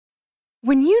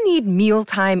When you need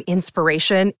mealtime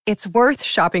inspiration, it's worth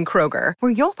shopping Kroger,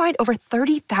 where you'll find over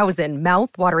 30,000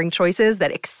 mouth-watering choices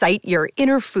that excite your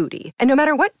inner foodie. And no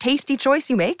matter what tasty choice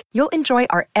you make, you'll enjoy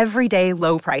our everyday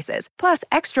low prices, plus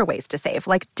extra ways to save,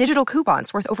 like digital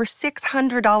coupons worth over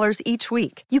 $600 each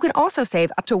week. You can also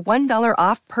save up to $1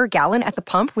 off per gallon at the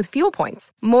pump with fuel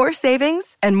points. More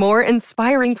savings and more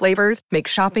inspiring flavors make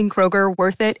shopping Kroger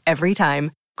worth it every time.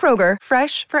 Kroger,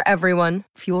 fresh for everyone.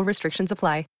 Fuel restrictions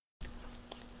apply.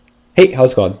 Hey,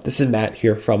 how's it going? This is Matt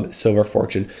here from Silver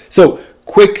Fortune. So,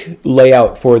 quick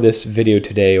layout for this video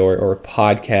today, or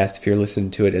podcast if you're listening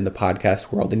to it in the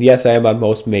podcast world. And yes, I am on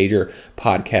most major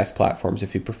podcast platforms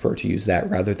if you prefer to use that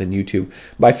rather than YouTube.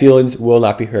 My feelings will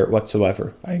not be hurt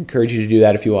whatsoever. I encourage you to do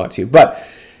that if you want to. But,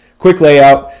 quick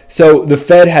layout. So, the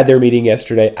Fed had their meeting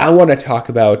yesterday. I want to talk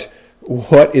about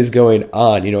what is going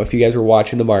on. You know, if you guys were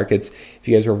watching the markets, if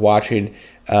you guys were watching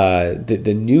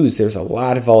the news, there's a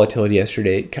lot of volatility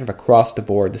yesterday, kind of across the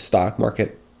board, the stock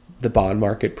market, the bond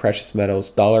market, precious metals,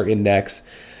 dollar index.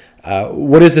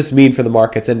 What does this mean for the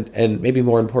markets? And maybe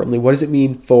more importantly, what does it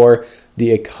mean for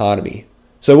the economy?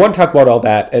 So I want to talk about all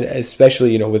that, and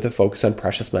especially, you know, with a focus on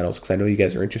precious metals, because I know you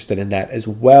guys are interested in that as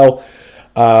well.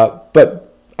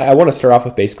 But I want to start off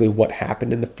with basically what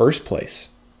happened in the first place.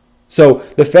 So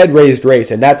the Fed raised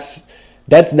rates, and that's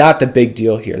not the big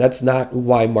deal here. That's not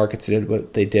why markets did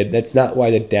what they did. That's not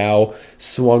why the Dow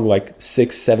swung like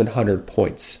 600-700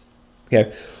 points.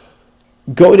 Okay.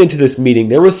 Going into this meeting,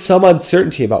 there was some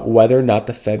uncertainty about whether or not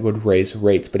the Fed would raise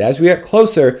rates. But as we got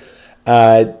closer,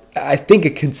 I think a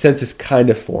consensus kind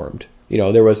of formed. You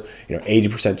know, there was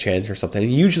 80% chance or something.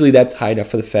 And usually that's high enough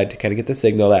for the Fed to kind of get the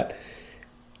signal that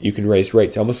you can raise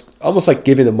rates. Almost like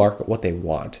giving the market what they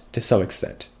want to some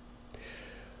extent.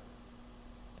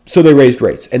 So they raised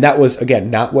rates, and that was, again,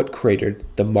 not what created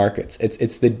the markets.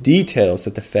 It's the details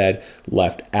that the Fed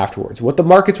left afterwards. What the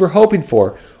markets were hoping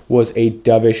for was a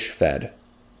dovish Fed,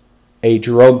 a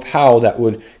Jerome Powell that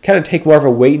would kind of take more of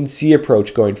a wait-and-see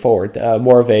approach going forward,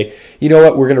 more of a, you know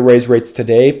what, we're going to raise rates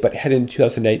today, but heading into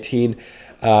 2019,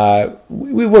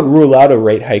 we wouldn't rule out a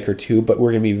rate hike or two, but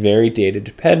we're going to be very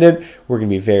data-dependent. We're going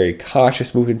to be very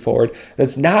cautious moving forward.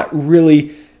 That's not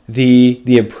really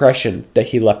the impression that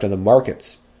he left on the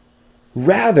markets.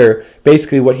 Rather,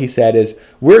 basically what he said is,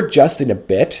 we're adjusting a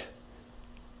bit.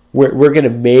 We're going to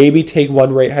maybe take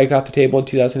one rate hike off the table in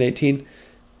 2018,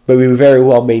 but we very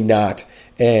well may not.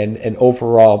 And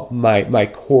overall, my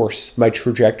course, my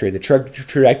trajectory, the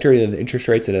trajectory of the interest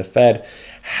rates of the Fed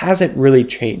hasn't really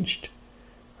changed.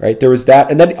 Right? There was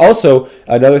that. And then also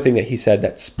another thing that he said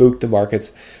that spooked the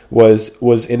markets was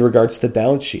in regards to the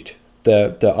balance sheet.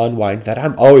 The unwind that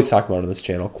I'm always talking about on this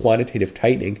channel, quantitative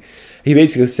tightening. He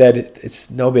basically said it's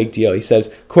no big deal. He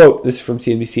says, quote, this is from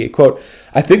CNBC, quote,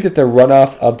 I think that the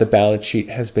runoff of the balance sheet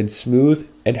has been smooth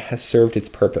and has served its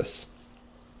purpose.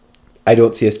 I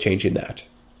don't see us changing that.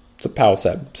 That's what Powell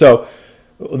said. So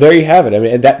there you have it. I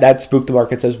mean, and that spooked the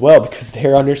markets as well, because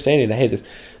they're understanding that, hey, this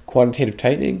quantitative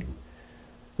tightening,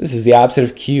 this is the opposite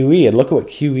of QE, and look at what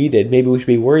QE did. Maybe we should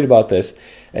be worried about this.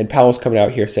 And Powell's coming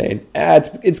out here saying,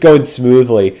 it's going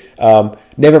smoothly.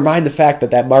 Never mind the fact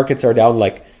that markets are down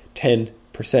like 10%.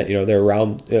 You know, they're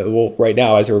around, right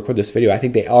now as I record this video, I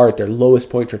think they are at their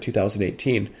lowest point for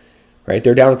 2018. Right?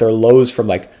 They're down at their lows from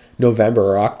like November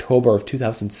or October of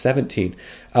 2017.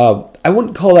 I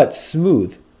wouldn't call that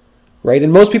smooth. Right?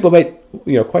 And most people might,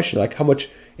 question like how much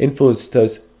influence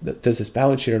does this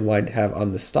balance sheet unwind have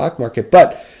on the stock market?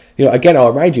 But, again,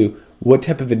 I'll remind you, what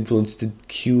type of influence did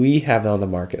QE have on the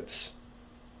markets?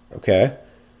 Okay,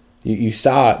 you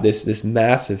saw this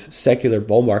massive secular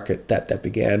bull market that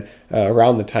began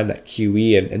around the time that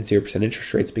QE and 0%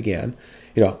 interest rates began.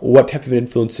 What type of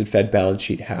influence did Fed balance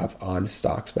sheet have on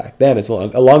stocks back then,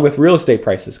 along with real estate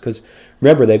prices? Because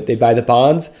remember, they buy the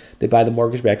bonds, they buy the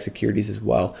mortgage-backed securities as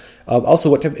well.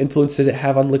 Also, what type of influence did it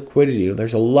have on liquidity?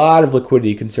 There's a lot of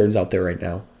liquidity concerns out there right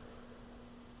now.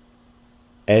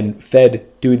 And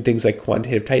Fed doing things like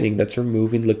quantitative tightening, that's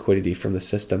removing liquidity from the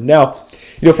system. Now,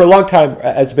 for a long time,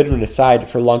 as a bit of an aside,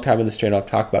 for a long time on this channel, I've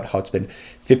talked about how it's been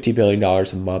 $50 billion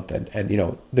a month. And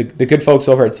the good folks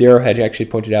over at Zero Hedge actually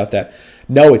pointed out that,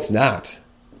 no, it's not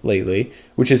lately,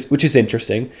 which is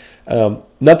interesting. Not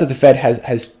that the Fed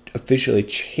has officially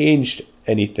changed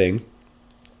anything.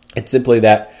 It's simply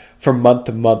that from month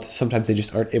to month, sometimes they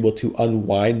just aren't able to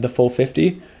unwind the full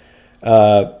 50.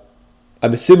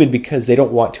 I'm assuming because they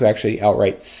don't want to actually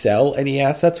outright sell any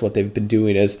assets. What they've been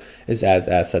doing is as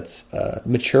assets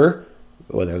mature,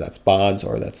 whether that's bonds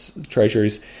or that's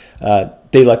treasuries,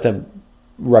 they let them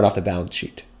run off the balance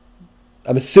sheet.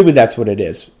 I'm assuming that's what it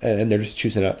is, and they're just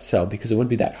choosing not to sell because it wouldn't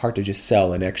be that hard to just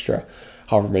sell an extra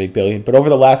however many billion. But over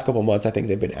the last couple of months, I think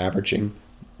they've been averaging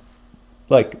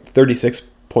like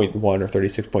 36.1 or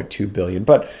 36.2 billion.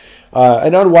 But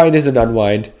an unwind is an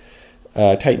unwind.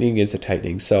 Tightening is a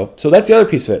tightening. So that's the other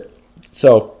piece of it.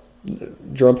 So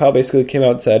Jerome Powell basically came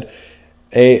out and said,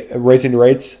 raising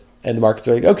rates, and the markets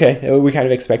are like, okay, we kind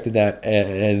of expected that.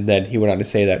 And then he went on to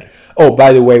say that, oh,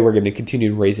 by the way, we're going to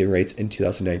continue raising rates in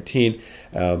 2019.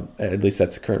 At least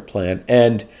that's the current plan.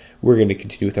 And we're going to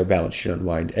continue with our balance sheet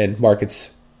unwind. And markets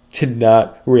did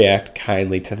not react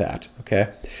kindly to that. Okay,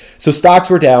 so stocks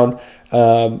were down.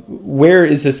 Where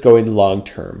is this going long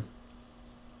term?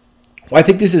 Well, I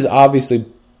think this is obviously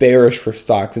bearish for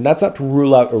stocks, and that's not to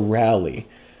rule out a rally.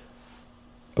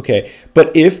 Okay,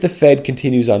 but if the Fed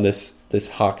continues on this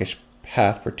hawkish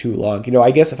path for too long,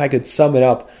 I guess if I could sum it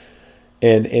up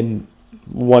in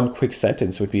one quick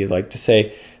sentence would be like to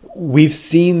say, we've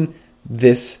seen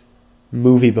this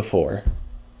movie before,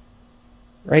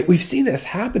 right? We've seen this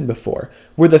happen before,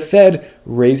 where the Fed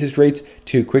raises rates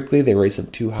too quickly, they raise them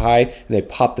too high, and they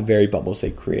pop the very bubbles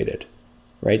they created,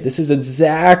 right? This is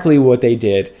exactly what they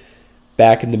did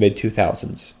back in the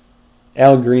mid-2000s.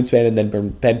 Alan Greenspan and then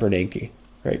Ben Bernanke.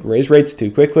 Right, raise rates too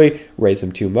quickly, raise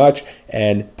them too much,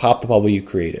 and pop the bubble you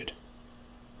created.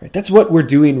 Right, that's what we're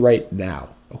doing right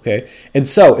now. Okay, and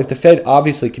so if the Fed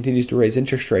obviously continues to raise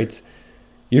interest rates,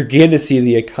 you're going to see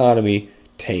the economy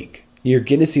tank. You're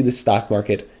going to see the stock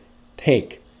market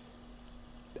tank.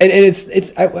 And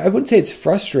it's I wouldn't say it's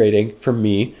frustrating for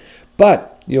me,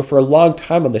 but for a long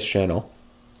time on this channel,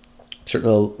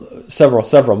 certainly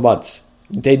several months,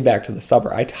 dating back to the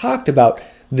summer, I talked about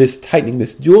this tightening,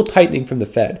 this dual tightening from the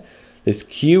Fed, this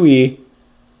quantitative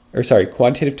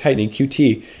tightening,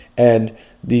 QT, and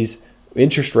these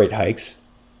interest rate hikes,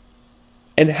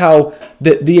 and how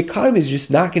the economy is just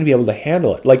not going to be able to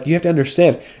handle it. Like, you have to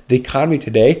understand, the economy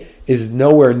today is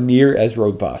nowhere near as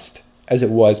robust as it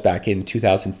was back in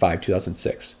 2005,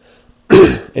 2006,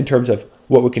 in terms of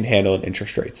what we can handle in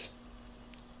interest rates.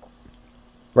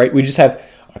 Right? We just have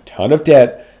a ton of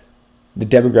debt. The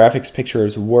demographics picture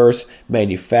is worse,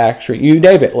 manufacturing, you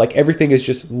name it. Like, everything is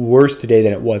just worse today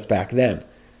than it was back then.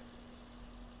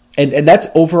 And that's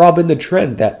overall been the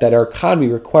trend, that our economy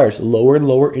requires lower and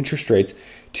lower interest rates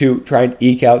to try and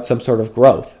eke out some sort of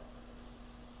growth.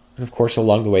 And of course,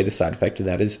 along the way, the side effect of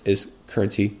that is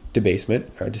currency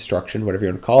debasement or destruction, whatever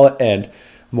you want to call it, and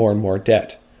more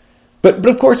debt. But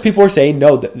of course, people are saying,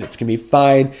 no, that it's going to be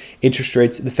fine. Interest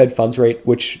rates, the Fed funds rate,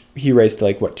 which he raised to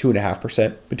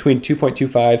 2.5%, between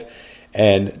 2.25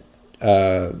 and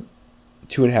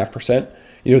 2.5%.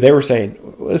 They were saying,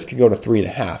 well, this could go to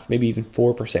 3.5%, maybe even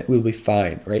 4%. We'll be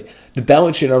fine, right? The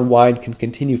balance sheet unwind can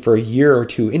continue for a year or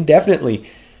two indefinitely,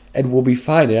 and we'll be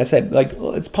fine. And I said,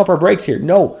 let's pump our brakes here.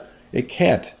 No, it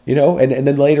can't, and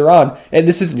then later on, and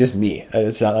this isn't just me.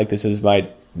 It's not like this is my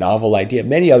novel idea.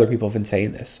 Many other people have been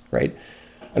saying this, right?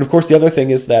 And of course, the other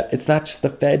thing is that it's not just the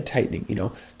Fed tightening.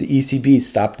 The ECB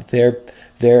stopped their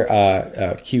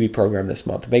QE program this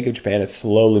month. The Bank of Japan is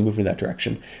slowly moving in that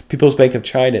direction. People's Bank of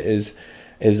China and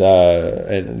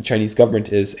the Chinese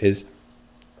government is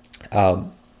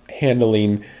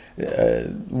handling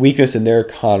weakness in their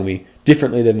economy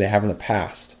differently than they have in the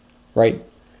past, right?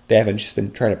 They haven't just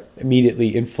been trying to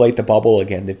immediately inflate the bubble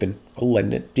again. They've been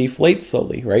letting it deflate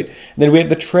slowly, right? And then we have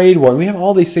the trade war, and we have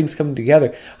all these things coming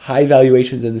together. High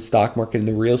valuations in the stock market and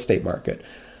the real estate market.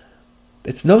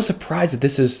 It's no surprise that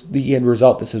this is the end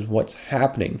result. This is what's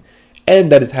happening,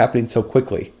 and that is happening so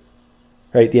quickly,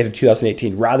 right? The end of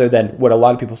 2018, rather than what a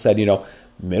lot of people said,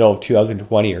 middle of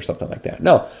 2020 or something like that.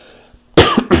 No,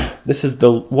 this is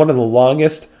one of the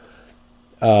longest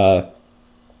economic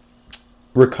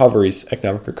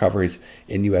recoveries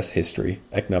in U.S. history,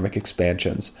 economic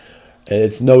expansions.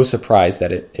 It's no surprise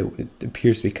that it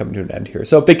appears to be coming to an end here.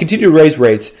 So if they continue to raise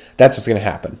rates, that's what's going to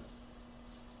happen.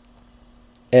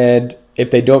 And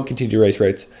if they don't continue to raise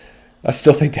rates, I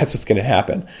still think that's what's going to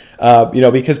happen.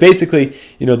 Because basically,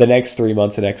 the next 3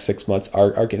 months, the next 6 months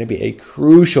are going to be a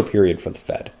crucial period for the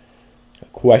Fed. The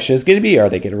question is going to be, are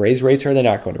they going to raise rates or are they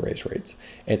not going to raise rates?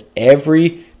 And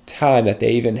every time that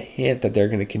they even hint that they're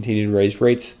going to continue to raise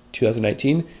rates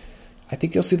 2019, I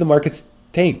think you'll see the markets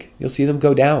tank. You'll see them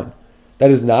go down. That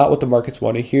is not what the markets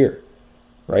want to hear,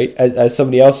 right? As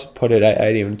somebody else put it, I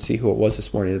didn't even see who it was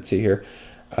this morning. Let's see here.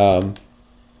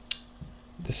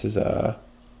 This is I'll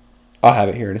have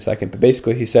it here in a second. But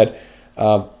basically, he said,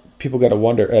 people got to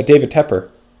wonder. David Tepper,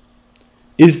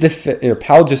 is the Fed?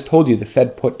 Powell just told you the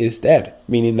Fed put is dead,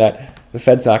 meaning that the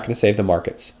Fed's not going to save the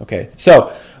markets. Okay,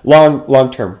 so long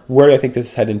term, where do I think this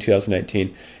is headed in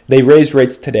 2019? They raised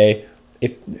rates today,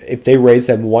 if they raise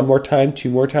them one more time, two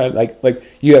more times, like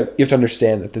you have to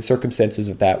understand that the circumstances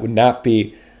of that would not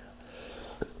be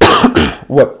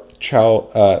what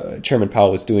Chairman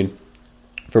Powell was doing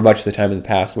for much of the time in the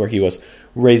past, where he was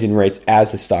raising rates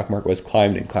as the stock market was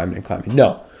climbing and climbing and climbing.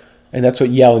 No. And that's what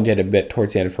Yellen did a bit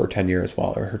towards the end of her tenure as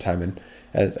well, or her time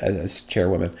as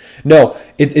chairwoman. No,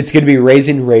 it's going to be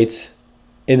raising rates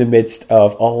in the midst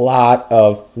of a lot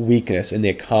of weakness in the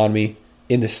economy,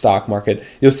 in the stock market.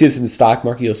 You'll see this in the stock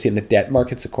market. You'll see it in the debt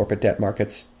markets, the corporate debt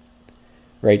markets,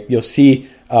 right? You'll see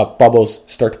bubbles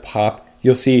start to pop.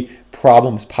 You'll see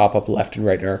problems pop up left and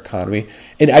right in our economy.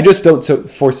 And I just don't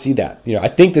foresee that. I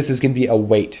think this is going to be a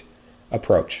wait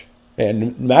approach.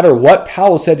 And no matter what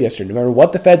Powell said yesterday, no matter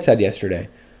what the Fed said yesterday,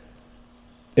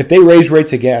 if they raise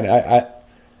rates again,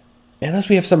 unless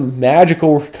we have some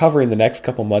magical recovery in the next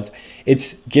couple months,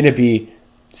 it's going to be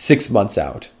 6 months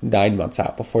out, 9 months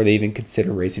out before they even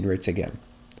consider raising rates again.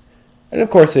 And of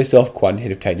course, they still have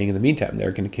quantitative tightening in the meantime.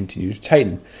 They're going to continue to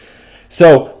tighten.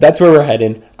 So that's where we're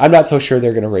heading. I'm not so sure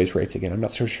they're going to raise rates again. I'm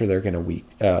not so sure they're going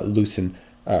to loosen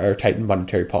or tighten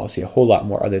monetary policy a whole lot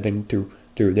more, other than through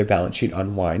their balance sheet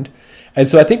unwind. And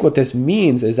so I think what this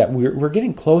means is that we're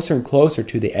getting closer and closer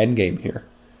to the end game here.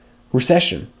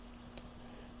 Recession,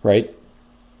 right?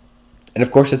 And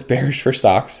of course, it's bearish for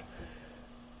stocks.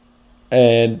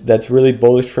 And that's really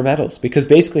bullish for metals, because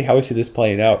basically how we see this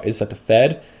playing out is that the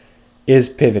Fed is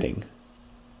pivoting.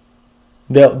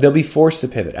 They'll be forced to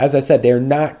pivot. As I said, they're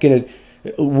not going to...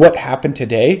 What happened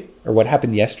today, or what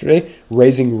happened yesterday,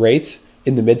 raising rates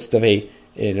in the midst of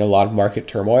in a lot of market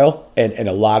turmoil and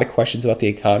a lot of questions about the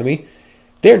economy,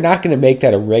 they're not going to make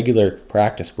that a regular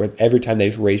practice where every time they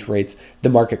raise rates, the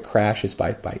market crashes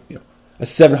by a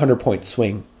 700-point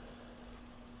swing,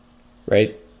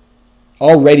 right?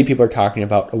 Already people are talking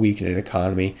about a weakening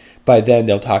economy. By then,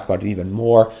 they'll talk about it even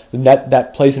more. And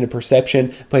that plays into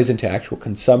perception, plays into actual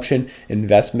consumption,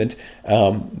 investment.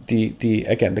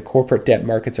 The corporate debt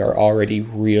markets are already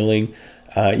reeling,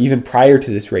 even prior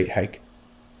to this rate hike.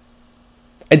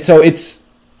 And so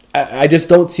I just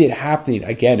don't see it happening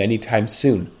again anytime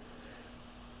soon.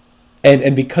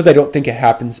 And because I don't think it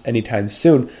happens anytime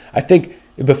soon, I think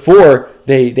before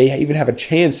they even have a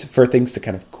chance for things to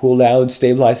kind of cool down,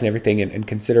 stabilize and everything, and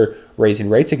consider raising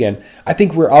rates again, I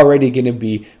think we're already going to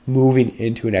be moving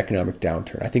into an economic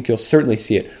downturn. I think you'll certainly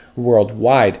see it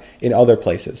worldwide in other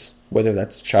places, whether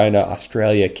that's China,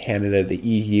 Australia, Canada, the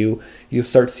EU. You'll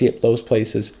start to see it those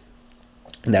places.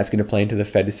 And that's going to play into the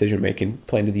Fed decision-making,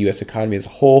 play into the U.S. economy as a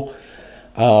whole.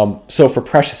 So for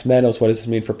precious metals, what does this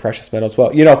mean for precious metals?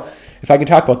 Well, if I can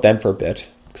talk about them for a bit,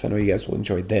 because I know you guys will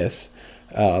enjoy this.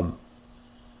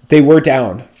 They were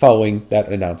down following that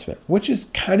announcement, which is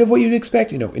kind of what you'd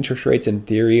expect. Interest rates in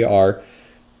theory are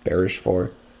bearish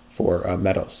for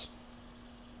metals,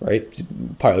 right?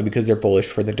 Partly because they're bullish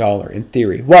for the dollar in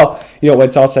theory. Well, when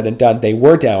it's all said and done, they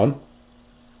were down.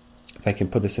 If I can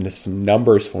put this into some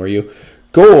numbers for you,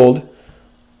 gold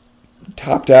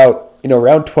topped out,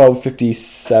 around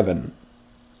 1257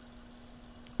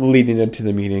 leading into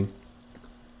the meeting.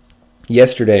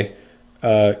 Yesterday,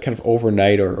 kind of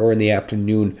overnight or in the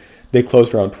afternoon, they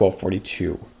closed around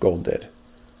 1242. Gold did.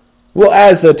 Well,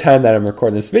 as the time that I'm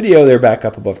recording this video, they're back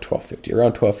up above 1250,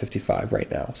 around 1255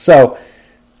 right now. So,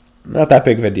 not that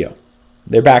big of a deal.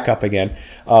 They're back up again.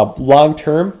 Long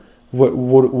term,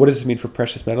 what does this mean for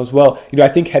precious metals? Well, I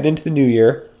think heading into the new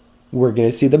year, we're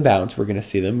going to see them bounce. We're going to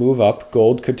see them move up.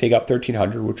 Gold could take out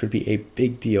 1,300, which would be a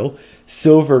big deal.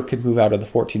 Silver could move out of the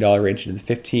 $14 range into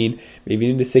the $15, maybe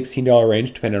into $16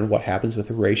 range, depending on what happens with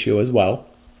the ratio as well.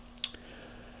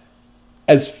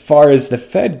 As far as the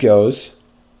Fed goes,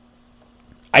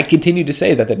 I continue to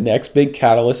say that the next big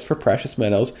catalyst for precious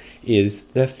metals is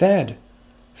the Fed.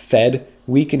 Fed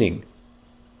weakening.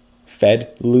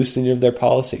 Fed loosening of their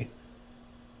policy.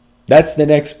 That's the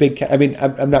next big...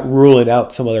 I'm not ruling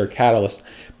out some other catalyst,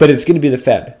 but it's going to be the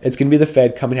Fed. It's going to be the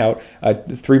Fed coming out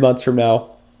 3 months from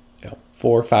now,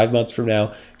 4 or 5 months from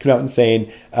now, coming out and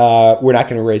saying, we're not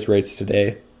going to raise rates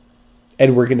today,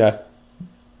 and we're going to,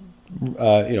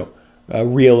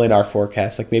 reel in our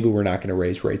forecast. Like maybe we're not going to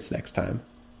raise rates next time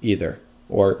either,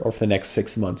 or for the next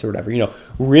 6 months or whatever.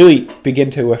 Really begin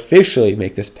to officially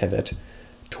make this pivot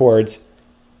towards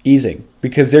easing,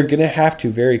 because they're going to have to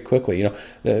very quickly,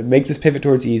 make this pivot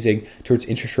towards easing, towards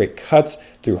interest rate cuts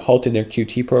through halting their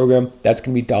QT program. That's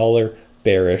going to be dollar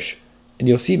bearish. And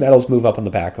you'll see metals move up on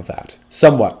the back of that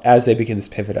somewhat as they begin this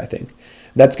pivot, I think.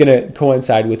 That's going to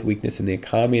coincide with weakness in the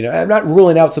economy. And I'm not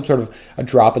ruling out some sort of a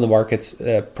drop in the markets,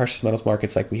 precious metals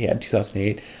markets like we had in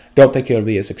 2008. Don't think it'll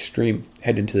be as extreme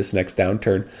head into this next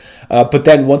downturn. But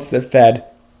then once the Fed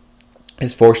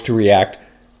is forced to react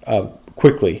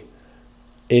quickly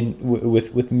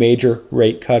with major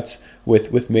rate cuts,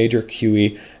 with major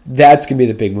QE. That's going to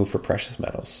be the big move for precious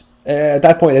metals. At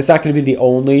that point, it's not going to be the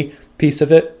only piece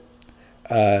of it.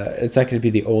 It's not going to be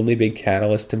the only big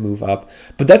catalyst to move up,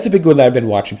 but that's a big one that I've been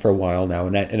watching for a while now,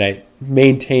 and I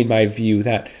maintain my view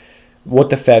that what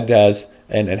the Fed does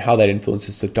and how that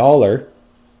influences the dollar,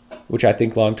 which I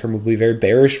think long term will be very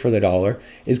bearish for the dollar,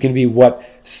 is going to be what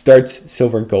starts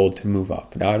silver and gold to move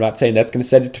up. Now, I'm not saying that's going to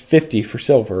set it to 50 for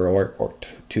silver or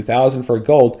 2,000 for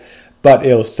gold, but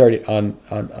it'll start it on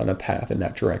a path in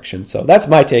that direction. So that's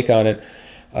my take on it.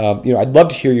 I'd love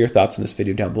to hear your thoughts on this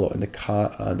video down below in the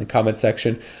comment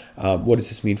section. What does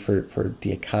this mean for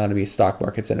the economy, stock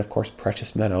markets, and of course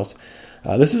precious metals?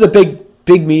 This is a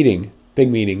big meeting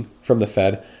from the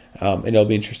Fed, and it'll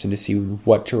be interesting to see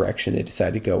what direction they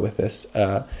decide to go with this.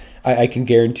 I can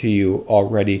guarantee you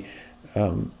already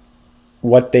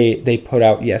what they put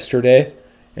out yesterday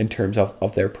in terms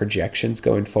of their projections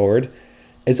going forward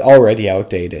is already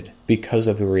outdated because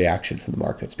of the reaction from the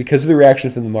markets. Because of the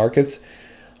reaction from the markets.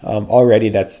 Already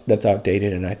that's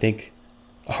outdated, and I think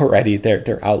already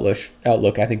their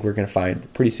outlook I think we're going to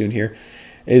find pretty soon here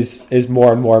is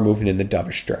more and more moving in the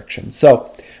dovish direction.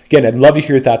 So again, I'd love to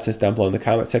hear your thoughts on this down below in the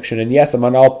comment section. And yes, I'm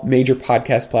on all major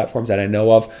podcast platforms that I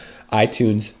know of: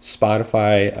 iTunes,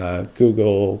 Spotify,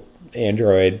 Google,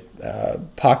 Android,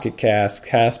 Pocket Cast,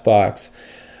 Castbox.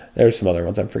 There's some other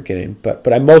ones I'm forgetting,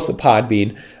 but I'm most of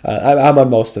Podbean. I'm on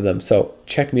most of them, so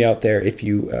check me out there if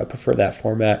you prefer that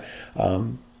format.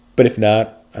 But if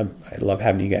not, I love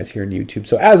having you guys here on YouTube.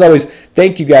 So as always,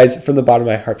 thank you guys from the bottom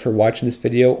of my heart for watching this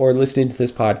video or listening to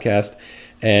this podcast,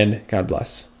 and God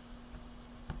bless.